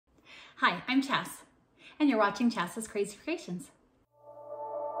Hi, I'm Chas, and you're watching Chas's Crazy Creations.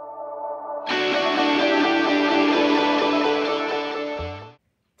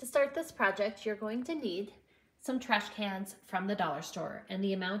 To start this project, you're going to need some trash cans from the dollar store, and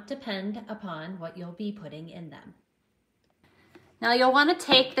the amount depends upon what you'll be putting in them. Now you'll want to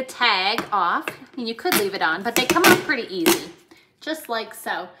take the tag off, and you could leave it on, but they come off pretty easy, just like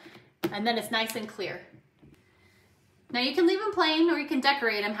so, and then it's nice and clear. Now you can leave them plain or you can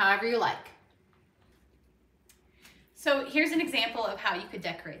decorate them however you like. So here's an example of how you could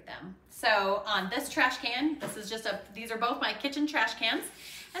decorate them. So on this trash can, these are both my kitchen trash cans,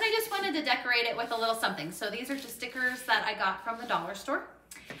 and I just wanted to decorate it with a little something. So these are just stickers that I got from the dollar store.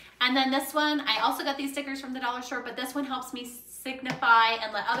 And then this one, I also got these stickers from the dollar store, but this one helps me signify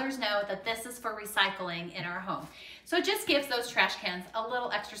and let others know that this is for recycling in our home. So it just gives those trash cans a little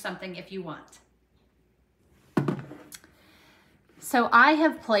extra something if you want. So I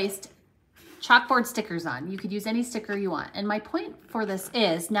have placed chalkboard stickers on. You could use any sticker you want. And my point for this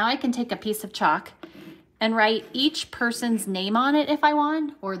is now I can take a piece of chalk and write each person's name on it if I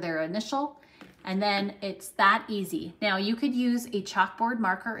want, or their initial, and then it's that easy. Now you could use a chalkboard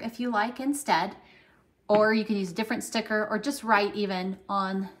marker if you like instead, or you can use a different sticker or just write even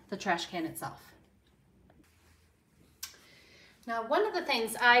on the trash can itself. Now one of the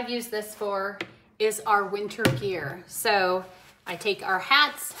things I've used this for is our winter gear. So I take our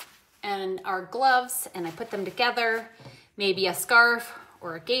hats and our gloves and I put them together, maybe a scarf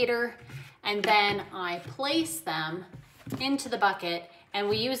or a gaiter, and then I place them into the bucket, and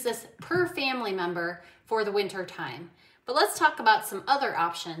we use this per family member for the winter time. But let's talk about some other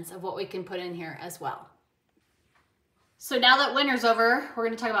options of what we can put in here as well. So now that winter's over, we're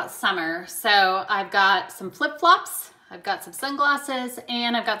gonna talk about summer. So I've got some flip-flops, I've got some sunglasses,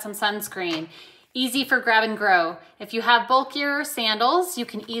 and I've got some sunscreen. Easy for grab and grow. If you have bulkier sandals, you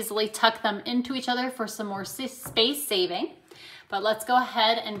can easily tuck them into each other for some more space saving. But let's go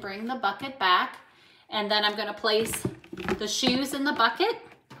ahead and bring the bucket back. And then I'm gonna place the shoes in the bucket.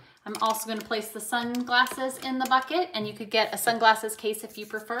 I'm also gonna place the sunglasses in the bucket, and you could get a sunglasses case if you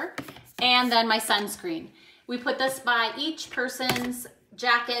prefer. And then my sunscreen. We put this by each person's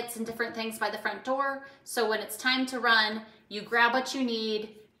jackets and different things by the front door. So when it's time to run, you grab what you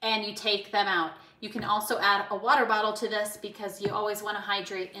need and you take them out. You can also add a water bottle to this because you always want to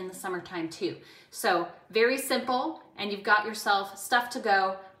hydrate in the summertime too. So very simple, and you've got yourself stuff to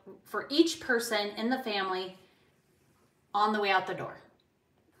go for each person in the family on the way out the door.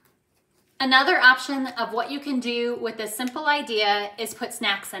 Another option of what you can do with this simple idea is put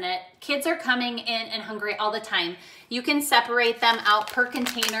snacks in it. Kids are coming in and hungry all the time. You can separate them out per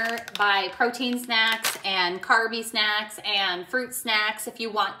container by protein snacks and carby snacks and fruit snacks if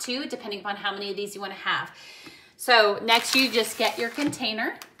you want to, depending upon how many of these you want to have. So next you just get your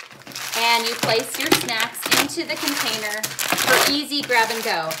container and you place your snacks into the container for easy grab and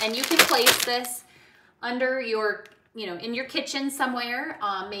go. And you can place this under your in your kitchen somewhere,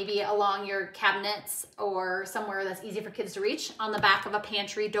 maybe along your cabinets or somewhere that's easy for kids to reach, on the back of a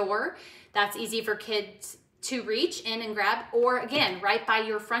pantry door. That's easy for kids to reach in and grab, or again, right by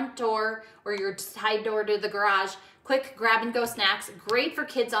your front door or your side door to the garage. Quick grab and go snacks, great for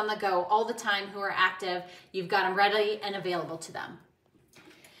kids on the go all the time who are active. You've got them ready and available to them.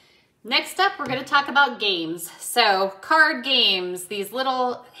 Next up, we're gonna talk about games. So card games, these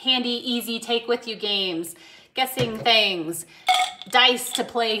little handy, easy take with you games. Guessing things, dice to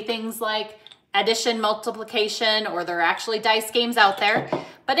play things like addition, multiplication, or there are actually dice games out there.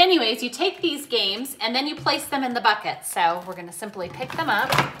 But anyways, you take these games and then you place them in the bucket. So we're gonna simply pick them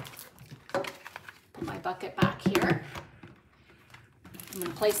up. Put my bucket back here. I'm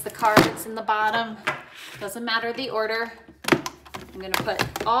gonna place the cards in the bottom. Doesn't matter the order. I'm gonna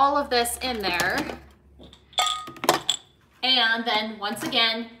put all of this in there. And then once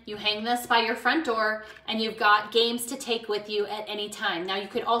again, you hang this by your front door and you've got games to take with you at any time. Now you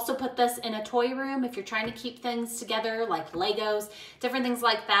could also put this in a toy room if you're trying to keep things together, like Legos, different things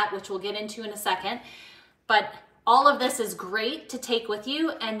like that, which we'll get into in a second. But all of this is great to take with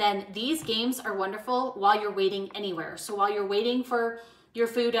you. And then these games are wonderful while you're waiting anywhere. So while you're waiting for your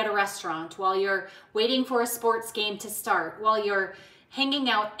food at a restaurant, while you're waiting for a sports game to start, while you're hanging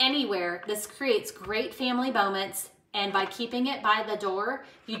out anywhere, this creates great family moments. And by keeping it by the door,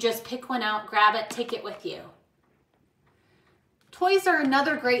 you just pick one out, grab it, take it with you. Toys are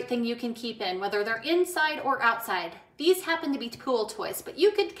another great thing you can keep in, whether they're inside or outside. These happen to be cool toys, but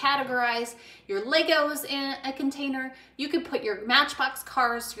you could categorize your Legos in a container. You could put your Matchbox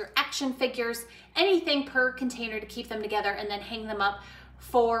cars, your action figures, anything per container to keep them together and then hang them up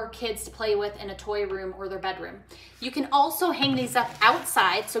for kids to play with in a toy room or their bedroom. You can also hang these up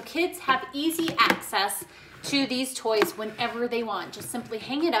outside so kids have easy access to these toys whenever they want. Just simply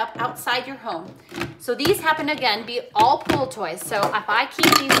hang it up outside your home. So these happen to, again, be all pool toys. So if I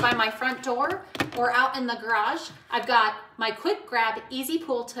keep these by my front door or out in the garage, I've got my quick grab easy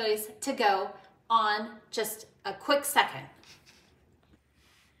pool toys to go on just a quick second.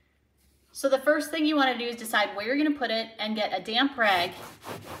 So the first thing you want to do is decide where you're going to put it and get a damp rag,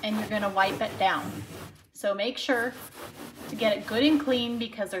 and you're going to wipe it down. So make sure to get it good and clean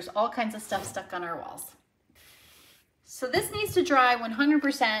because there's all kinds of stuff stuck on our walls. So this needs to dry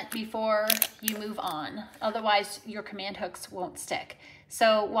 100% before you move on. Otherwise, your command hooks won't stick.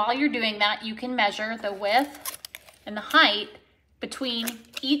 So while you're doing that, you can measure the width and the height between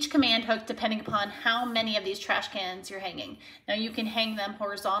each command hook depending upon how many of these trash cans you're hanging. Now you can hang them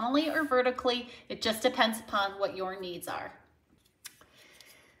horizontally or vertically. It just depends upon what your needs are.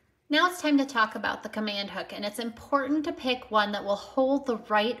 Now it's time to talk about the command hook, and it's important to pick one that will hold the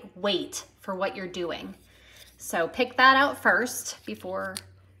right weight for what you're doing. So pick that out first before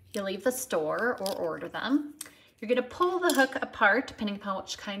you leave the store or order them. You're gonna pull the hook apart depending upon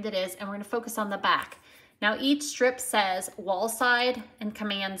which kind it is, and we're gonna focus on the back. Now each strip says wall side and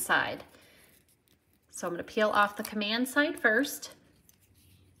command side. So I'm gonna peel off the command side first,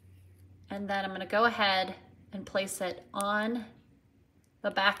 and then I'm gonna go ahead and place it on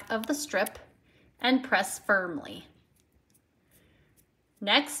the back of the strip and press firmly.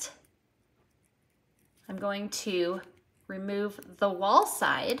 Next, I'm going to remove the wall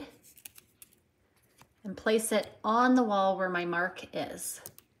side and place it on the wall where my mark is.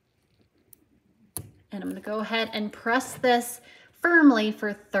 And I'm going to go ahead and press this firmly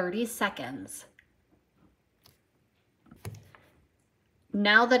for 30 seconds.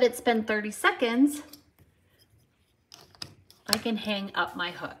 Now that it's been 30 seconds, I can hang up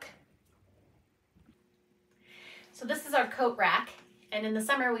my hook. So this is our coat rack. And in the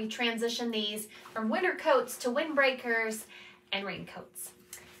summer, we transition these from winter coats to windbreakers and raincoats.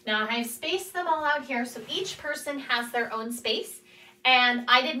 Now I've spaced them all out here, so each person has their own space. And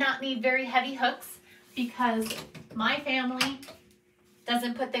I did not need very heavy hooks because my family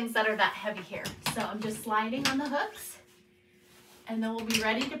doesn't put things that are that heavy here. So I'm just sliding on the hooks, and then we'll be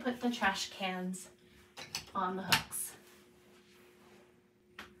ready to put the trash cans on the hooks.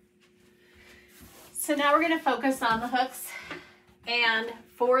 So now we're gonna focus on the hooks. And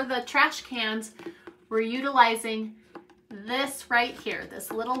for the trash cans, we're utilizing this right here,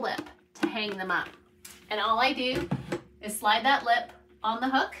 this little lip, to hang them up. And all I do is slide that lip on the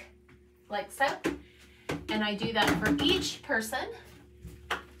hook, like so. And I do that for each person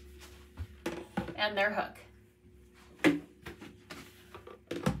and their hook.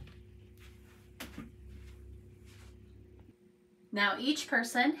 Now each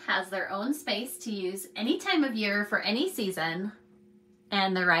person has their own space to use any time of year for any season,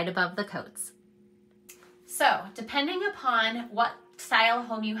 and they're right above the coats. So depending upon what style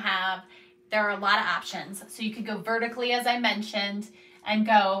home you have, there are a lot of options. So you could go vertically, as I mentioned, and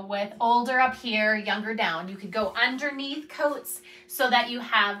go with older up here, younger down. You could go underneath coats so that you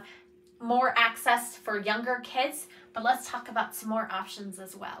have more access for younger kids, but let's talk about some more options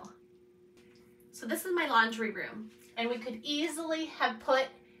as well. So this is my laundry room, and we could easily have put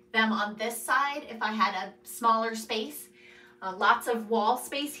them on this side if I had a smaller space. Lots of wall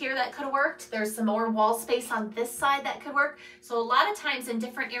space here that could have worked. There's some more wall space on this side that could work. So a lot of times in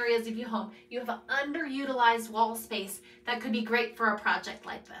different areas of your home, you have an underutilized wall space that could be great for a project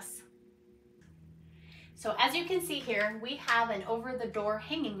like this. So as you can see here, we have an over-the-door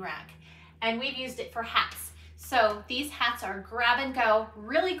hanging rack, and we've used it for hats. So these hats are grab and go,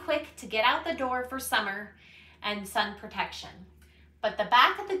 really quick to get out the door for summer and sun protection. But the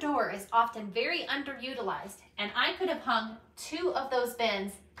back of the door is often very underutilized, and I could have hung 2 of those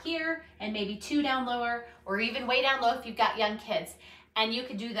bins here and maybe 2 down lower, or even way down low if you've got young kids. And you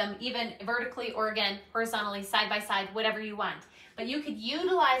could do them even vertically or again, horizontally, side by side, whatever you want. But you could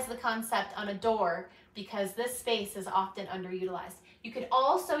utilize the concept on a door because this space is often underutilized. You could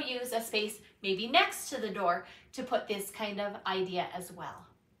also use a space maybe next to the door to put this kind of idea as well.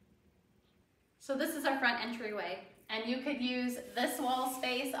 So this is our front entryway. And you could use this wall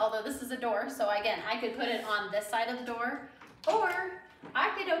space, although this is a door, so again, I could put it on this side of the door, or I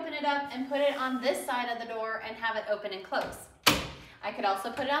could open it up and put it on this side of the door and have it open and close. I could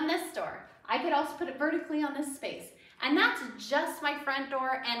also put it on this door. I could also put it vertically on this space. And that's just my front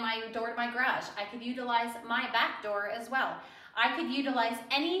door and my door to my garage. I could utilize my back door as well. I could utilize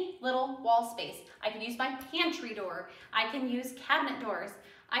any little wall space. I could use my pantry door. I can use cabinet doors.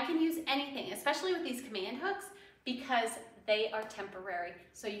 I can use anything, especially with these command hooks, because they are temporary,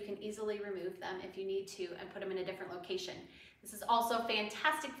 so you can easily remove them if you need to and put them in a different location. This is also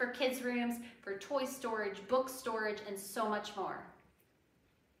fantastic for kids' rooms, for toy storage, book storage, and so much more.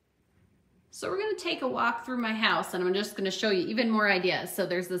 So we're gonna take a walk through my house and I'm just gonna show you even more ideas. So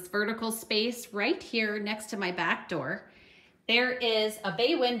there's this vertical space right here next to my back door. There is a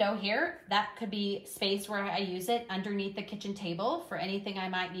bay window here. That could be space where I use it underneath the kitchen table for anything I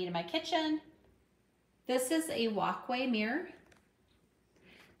might need in my kitchen. This is a walkway mirror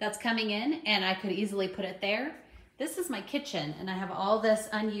that's coming in and I could easily put it there. This is my kitchen and I have all this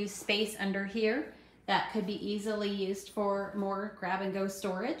unused space under here that could be easily used for more grab and go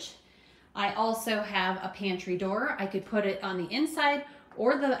storage. I also have a pantry door. I could put it on the inside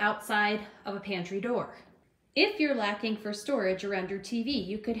or the outside of a pantry door. If you're lacking for storage around your TV,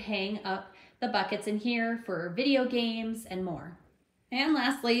 you could hang up the buckets in here for video games and more. And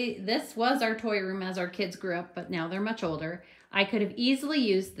lastly, this was our toy room as our kids grew up, but now they're much older. I could have easily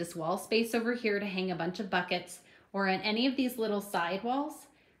used this wall space over here to hang a bunch of buckets, or in any of these little side walls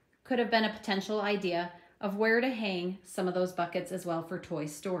could have been a potential idea of where to hang some of those buckets as well for toy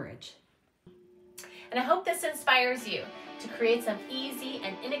storage. And I hope this inspires you to create some easy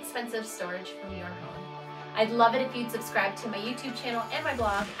and inexpensive storage from your home. I'd love it if you'd subscribe to my YouTube channel and my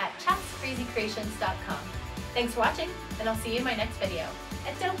blog at chatscrazycreations.com. Thanks for watching, and I'll see you in my next video.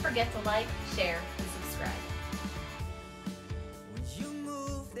 And don't forget to like, share, and